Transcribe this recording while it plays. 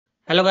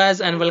Hello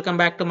guys and welcome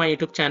back to my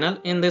YouTube channel.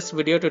 In this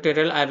video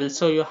tutorial I will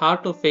show you how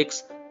to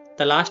fix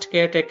the last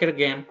Caretaker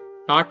game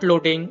not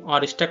loading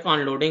or stuck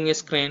on loading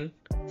screen,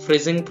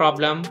 freezing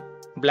problem,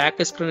 black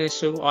screen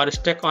issue or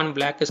stuck on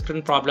black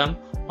screen problem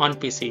on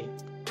PC.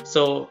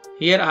 So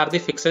here are the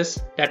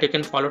fixes that you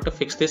can follow to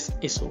fix this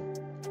issue.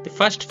 The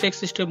first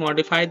fix is to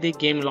modify the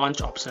game launch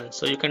option.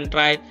 So you can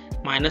try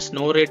minus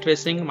no ray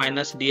tracing,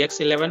 minus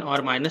DX11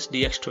 or minus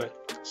DX12.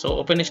 So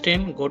open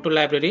Steam, go to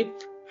library,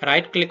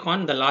 right click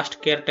on the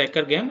last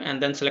Caretaker game and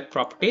then select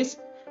properties.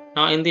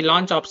 Now in the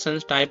launch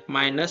options type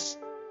minus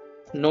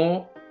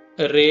no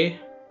ray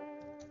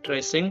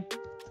tracing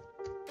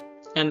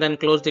and then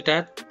close the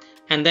tab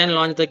and then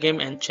launch the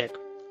game and check.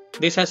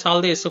 This has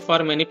solved the issue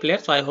for many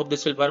players, so I hope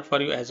this will work for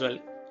you as well.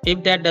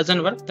 If that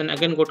doesn't work, then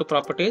again go to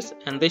properties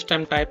and this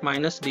time type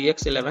minus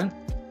DX11,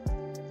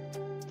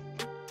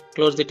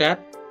 close the tab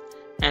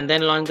and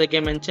then launch the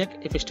game and check.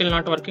 If it's still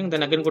not working,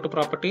 then again go to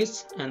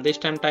properties and this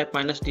time type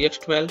minus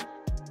DX12,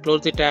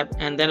 close the tab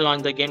and then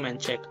launch the game and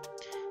check.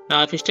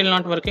 Now if it's still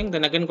not working,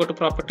 then again go to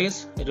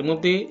properties,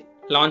 remove the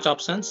launch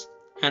options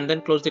and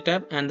then close the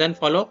tab and then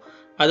follow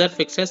other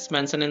fixes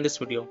mentioned in this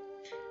video.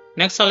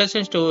 Next solution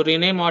is to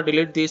rename or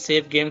delete the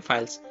save game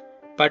files.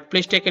 But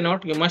please take a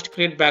note, you must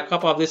create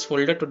backup of this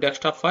folder to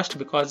desktop first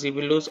because you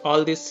will lose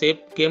all the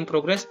saved game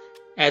progress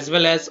as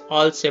well as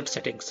all saved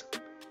settings.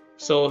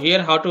 So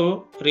here how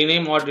to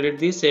rename or delete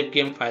the save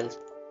game files.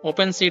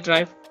 Open C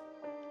drive,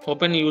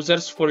 open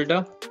users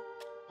folder,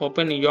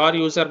 open your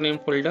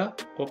username folder,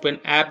 open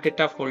app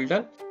data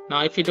folder.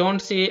 Now if you don't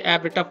see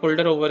app data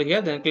folder over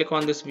here, then click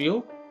on this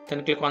view,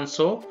 then click on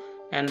show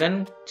and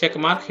then check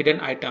mark hidden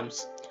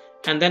items.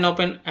 And then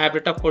open app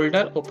data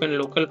folder, open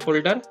local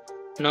folder.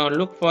 Now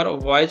look for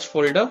voice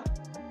folder,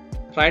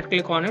 right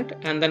click on it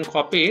and then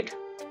copy it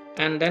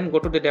and then go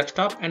to the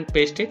desktop and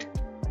paste it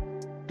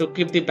to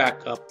keep the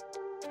backup.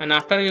 And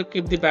after you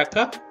keep the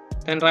backup,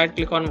 then right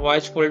click on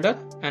voice folder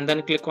and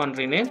then click on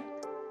rename.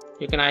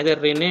 You can either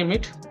rename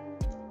it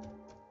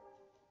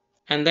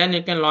and then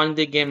you can launch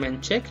the game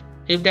and check.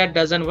 If that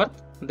doesn't work,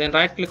 then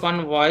right click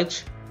on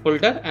voice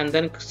folder and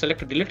then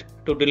select delete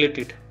to delete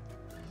it.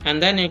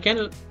 And then you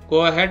can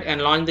go ahead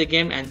and launch the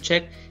game and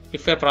check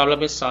if your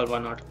problem is solved or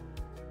not.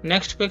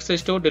 Next fix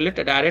is to delete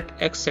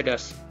DirectX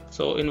shaders.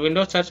 So in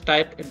Windows search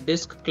type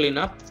disk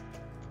cleanup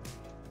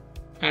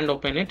and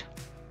open it.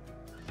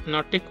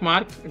 Now tick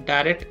mark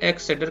DirectX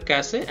shader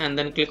cache and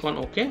then click on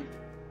OK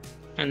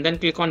and then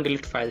click on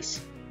delete files.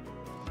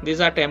 These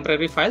are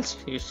temporary files,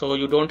 so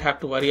you don't have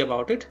to worry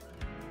about it.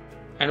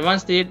 And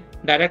once the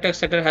DirectX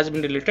shader has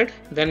been deleted,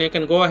 then you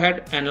can go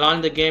ahead and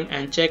launch the game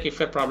and check if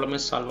your problem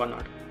is solved or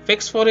not.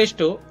 Fix 4 is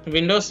to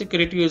Windows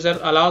security user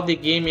allow the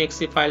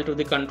game.exe file to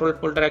the control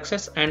folder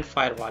access and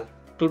firewall.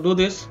 To do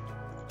this,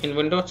 in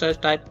Windows search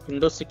type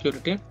Windows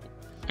security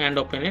and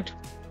open it.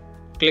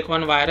 Click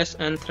on virus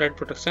and threat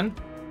protection.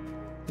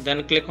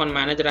 Then click on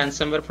manage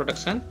ransomware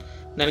protection.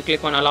 Then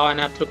click on allow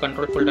an app through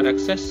control folder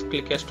access.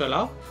 Click yes to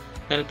allow.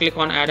 Then click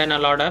on add an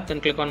allowed app.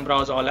 Then click on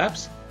browse all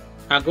apps.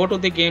 Now go to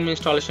the game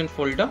installation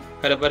folder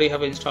wherever you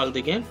have installed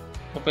the game.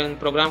 Open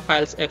program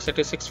files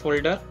x86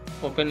 folder.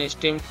 Open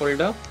Steam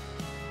folder.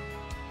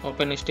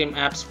 Open Steam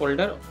apps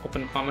folder,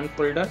 open common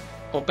folder,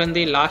 open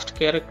the last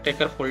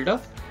Caretaker folder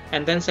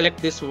and then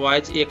select this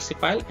voice.exe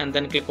file and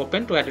then click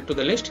open to add it to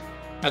the list.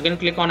 Again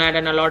click on add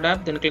an allowed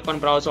app, then click on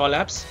browse all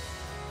apps.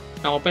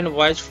 Now open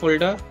voice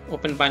folder,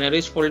 open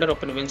binaries folder,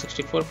 open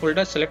Win64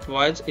 folder, select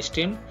voice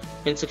Steam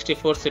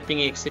Win64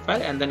 shipping exe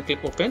file and then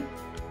click open.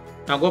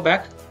 Now go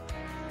back,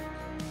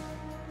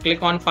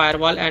 click on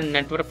firewall and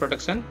network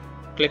protection,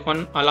 click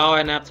on allow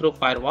an app through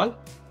firewall.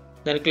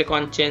 Then click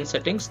on change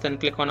settings, then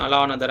click on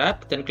allow another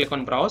app, then click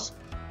on browse.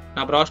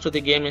 Now browse to the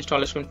game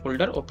installation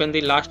folder, open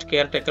the last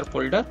Caretaker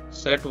folder,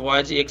 select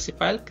voice.exe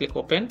file, click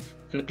open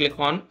and click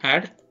on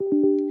add.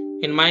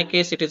 In my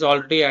case it is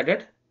already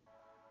added.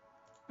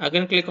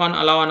 Again click on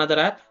allow another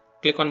app,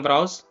 click on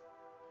browse,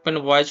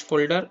 open voice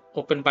folder,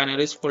 open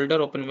binaries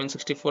folder, open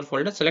Win64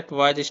 folder, select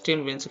voice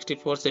Steam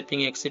Win64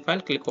 shipping exe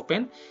file, click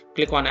open,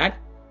 click on add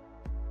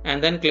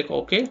and then click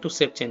OK to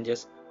save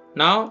changes.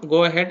 Now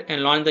go ahead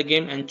and launch the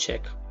game and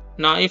check.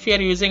 Now if you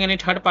are using any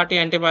third-party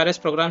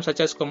antivirus programs such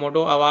as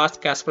Komodo,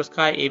 Avast,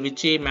 Kaspersky,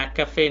 AVG,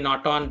 McAfee,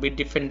 Norton,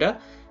 Bitdefender,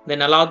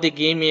 then allow the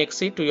game.exe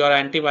to your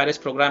antivirus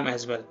program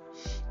as well.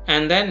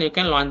 And then you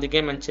can launch the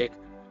game and check.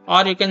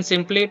 Or you can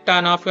simply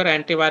turn off your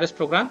antivirus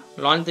program,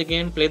 launch the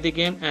game, play the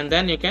game and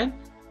then you can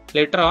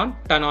later on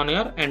turn on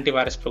your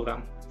antivirus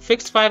program.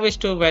 Fix 5 is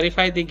to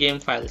verify the game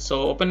file.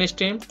 So open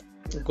Steam,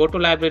 go to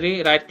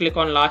library, right click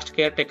on last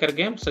Caretaker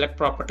game, select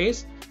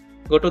properties.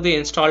 Go to the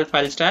installed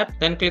files tab,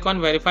 then click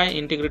on verify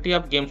integrity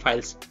of game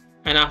files.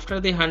 And after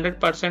the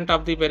 100%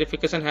 of the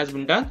verification has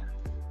been done,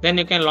 then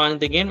you can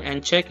launch the game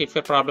and check if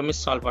your problem is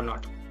solved or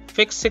not.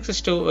 Fix 6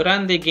 is to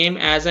run the game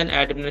as an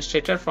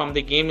administrator from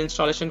the game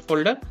installation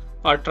folder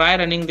or try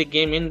running the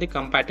game in the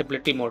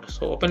compatibility mode.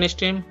 So open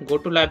Steam, go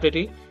to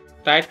library,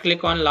 right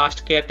click on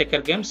last Caretaker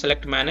game,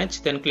 select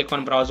manage, then click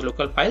on browse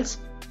local files.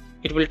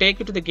 It will take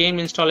you to the game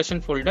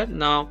installation folder.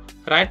 Now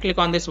right click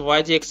on this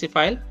voice.exe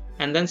file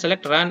and then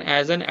select run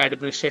as an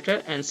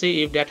administrator and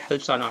see if that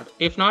helps or not.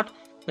 If not,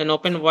 then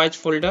open voyage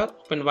folder,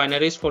 open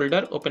binaries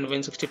folder, open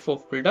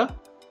Win64 folder.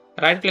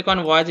 Right click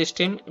on voyage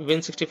stream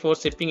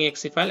Win64 shipping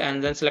exe file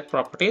and then select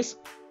properties.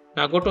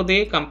 Now go to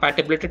the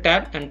compatibility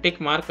tab and tick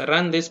mark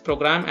run this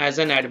program as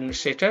an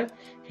administrator.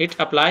 Hit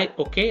apply,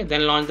 OK,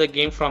 then launch the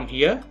game from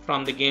here,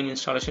 from the game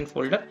installation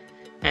folder,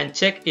 and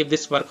check if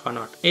this works or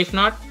not. If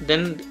not,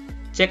 then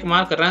check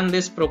mark run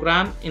this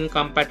program in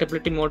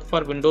compatibility mode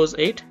for Windows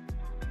 8.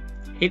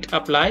 Hit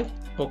apply,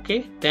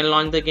 OK, then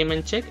launch the game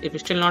and check. If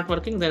it's still not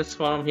working, then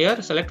from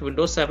here select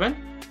Windows 7.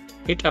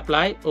 Hit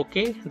apply,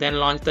 OK, then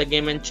launch the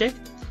game and check.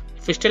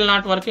 If it's still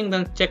not working,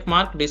 then check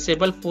mark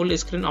disable full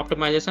screen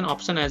optimization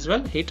option as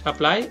well. Hit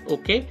apply,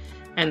 OK,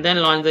 and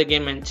then launch the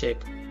game and check.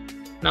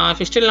 Now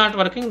if it's still not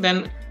working,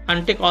 then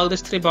untick all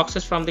these 3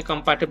 boxes from the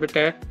compatibility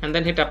tab and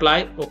then hit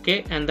apply,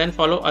 OK, and then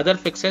follow other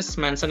fixes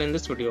mentioned in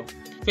this video.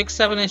 Fix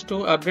 7 is to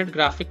update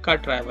graphic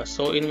card driver.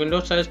 So in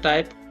Windows search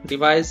type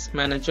device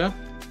manager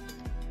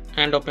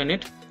and open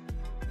it.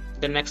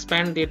 Then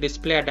expand the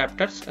display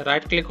adapters.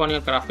 Right click on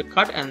your graphic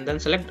card and then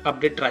select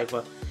update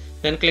driver.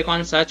 Then click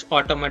on search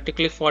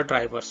automatically for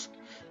drivers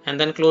and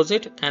then close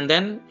it and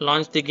then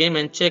launch the game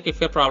and check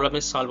if your problem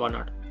is solved or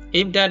not.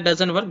 If that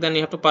doesn't work, then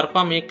you have to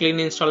perform a clean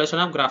installation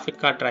of graphic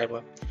card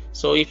driver.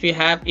 So if you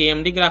have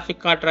AMD graphic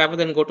card driver,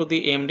 then go to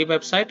the AMD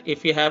website.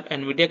 If you have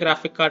NVIDIA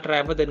graphic card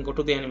driver, then go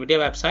to the NVIDIA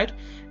website.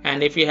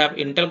 And if you have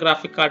Intel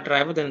graphic card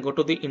driver, then go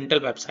to the Intel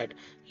website.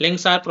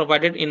 Links are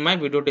provided in my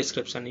video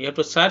description. You have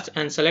to search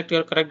and select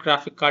your correct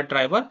graphic card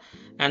driver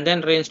and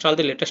then reinstall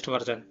the latest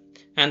version.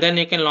 And then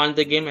you can launch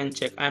the game and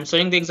check. I am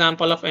showing the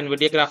example of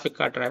NVIDIA graphic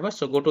card driver.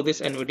 So go to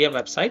this NVIDIA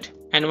website.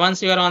 And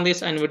once you are on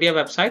this NVIDIA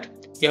website,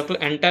 you have to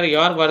enter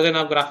your version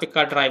of graphic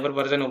card driver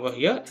version over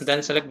here. And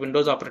then select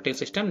Windows operating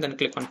system. Then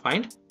click on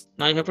find.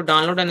 Now you have to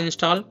download and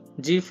install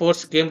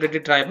GeForce Game Ready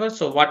driver.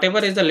 So whatever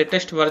is the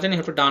latest version, you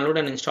have to download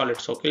and install it.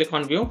 So click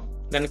on view.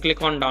 Then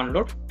click on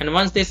download. And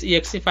once this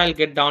exe file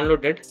get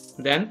downloaded,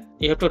 then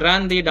you have to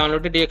run the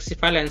downloaded exe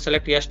file and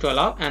select yes to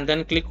allow. And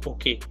then click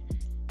OK.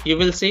 You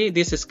will see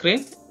this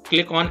screen.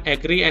 Click on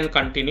agree and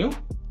continue.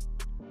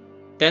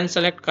 Then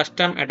select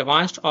custom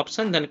advanced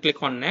option, then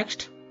click on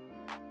next.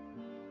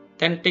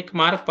 Then tick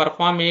mark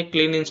perform a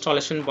clean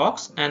installation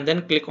box and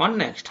then click on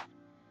next.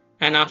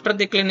 And after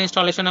the clean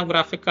installation of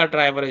graphic card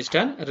driver is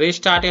done,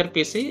 restart your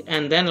PC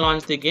and then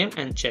launch the game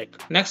and check.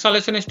 Next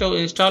solution is to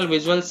install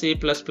Visual C++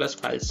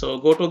 files. So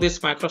go to this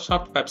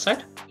Microsoft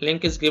website.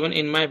 Link is given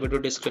in my video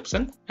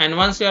description. And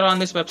once you are on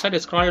this website,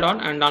 scroll down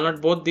and download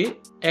both the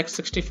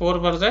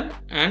x64 version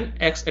and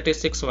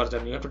x86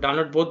 version. You have to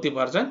download both the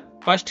version.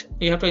 First,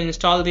 you have to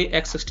install the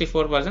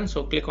x64 version.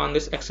 So click on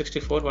this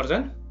x64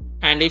 version.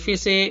 And if you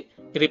see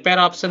repair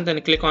option,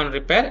 then click on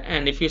repair,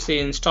 and if you see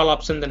install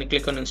option, then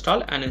click on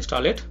install and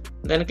install it.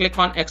 Then click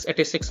on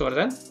x86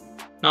 version.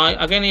 Now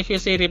again, if you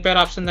see repair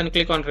option, then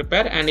click on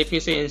repair, and if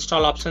you see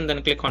install option,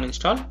 then click on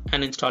install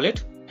and install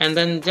it. And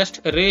then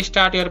just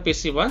restart your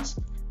PC once,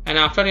 and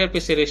after your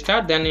PC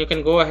restart, then you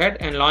can go ahead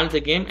and launch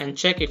the game and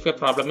check if your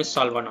problem is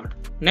solved or not.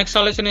 Next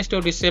solution is to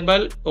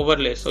disable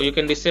overlay. So you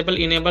can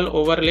enable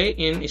overlay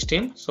in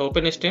Steam. So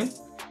open Steam,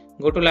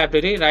 go to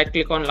library, right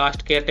click on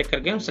last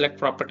Caretaker game, select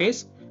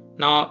properties.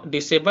 Now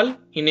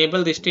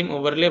enable the Steam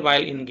overlay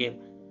while in game,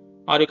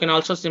 or you can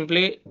also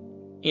simply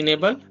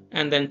enable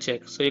and then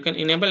check. So you can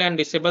enable and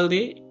disable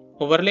the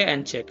overlay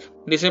and check.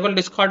 Disable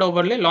Discord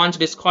overlay, launch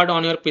Discord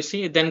on your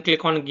PC, then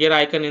click on gear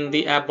icon in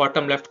the app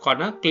bottom left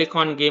corner, click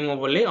on game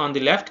overlay on the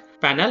left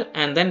panel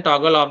and then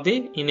toggle off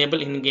the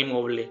enable in-game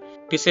overlay.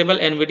 Disable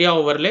NVIDIA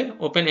overlay,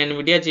 open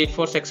NVIDIA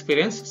GeForce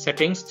Experience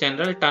settings,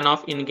 general, turn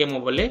off in-game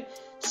overlay.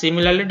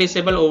 Similarly,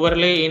 disable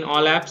overlay in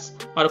all apps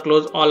or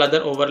close all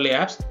other overlay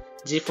apps.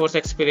 GeForce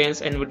Experience,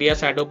 NVIDIA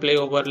Shadow Play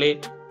overlay,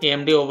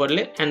 AMD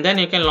overlay, and then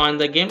you can launch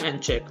the game and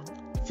check.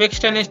 Fix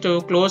 10 is to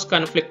close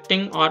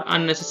conflicting or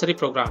unnecessary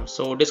programs.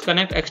 So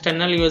disconnect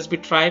external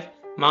USB drive,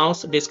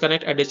 mouse,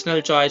 disconnect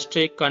additional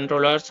joystick,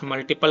 controllers,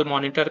 multiple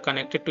monitor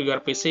connected to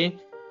your PC,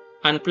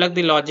 unplug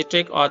the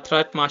Logitech or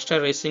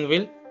Thrustmaster racing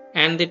wheel,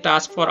 and the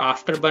task for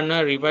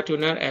Afterburner, Riva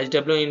Tuner,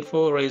 HW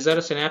Info,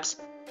 Razer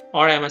Synapse,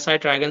 or MSI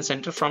Dragon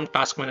Center from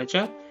Task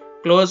Manager.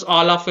 Close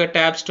all of your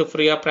tabs to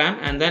free up RAM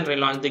and then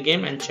relaunch the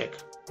game and check.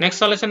 Next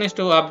solution is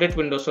to update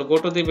Windows. So go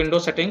to the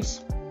Windows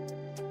settings.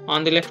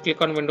 On the left,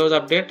 click on Windows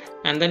Update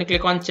and then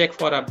click on check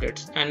for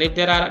updates. And if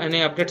there are any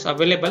updates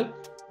available,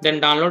 then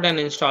download and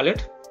install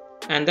it.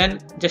 And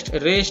then just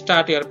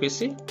restart your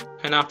PC.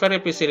 And after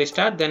your PC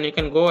restart, then you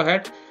can go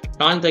ahead,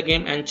 launch the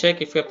game and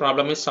check if your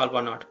problem is solved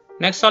or not.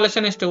 Next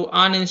solution is to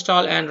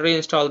uninstall and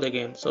reinstall the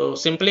game. So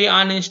simply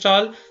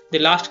uninstall the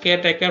last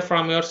Caretaker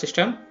from your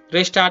system.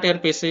 Restart your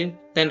PC,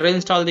 then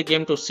reinstall the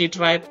game to C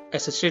drive,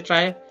 SSD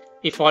drive.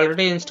 If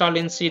already installed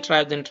in C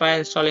drive, then try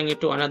installing it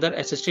to another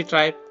SSD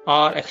drive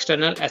or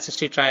external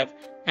SSD drive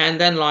and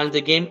then launch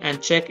the game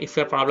and check if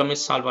your problem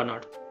is solved or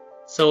not.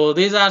 So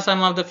these are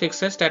some of the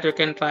fixes that you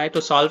can try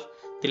to solve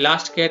the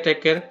last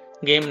Caretaker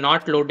game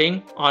not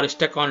loading or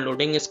stuck on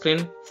loading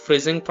screen,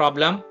 freezing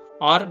problem,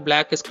 or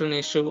black screen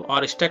issue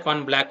or stuck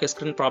on black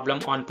screen problem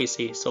on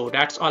PC. So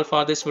that's all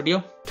for this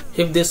video.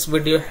 If this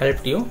video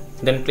helped you,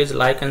 then please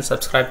like and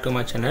subscribe to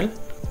my channel,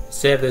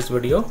 share this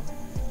video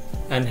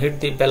and hit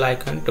the bell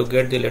icon to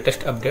get the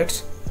latest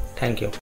updates. Thank you.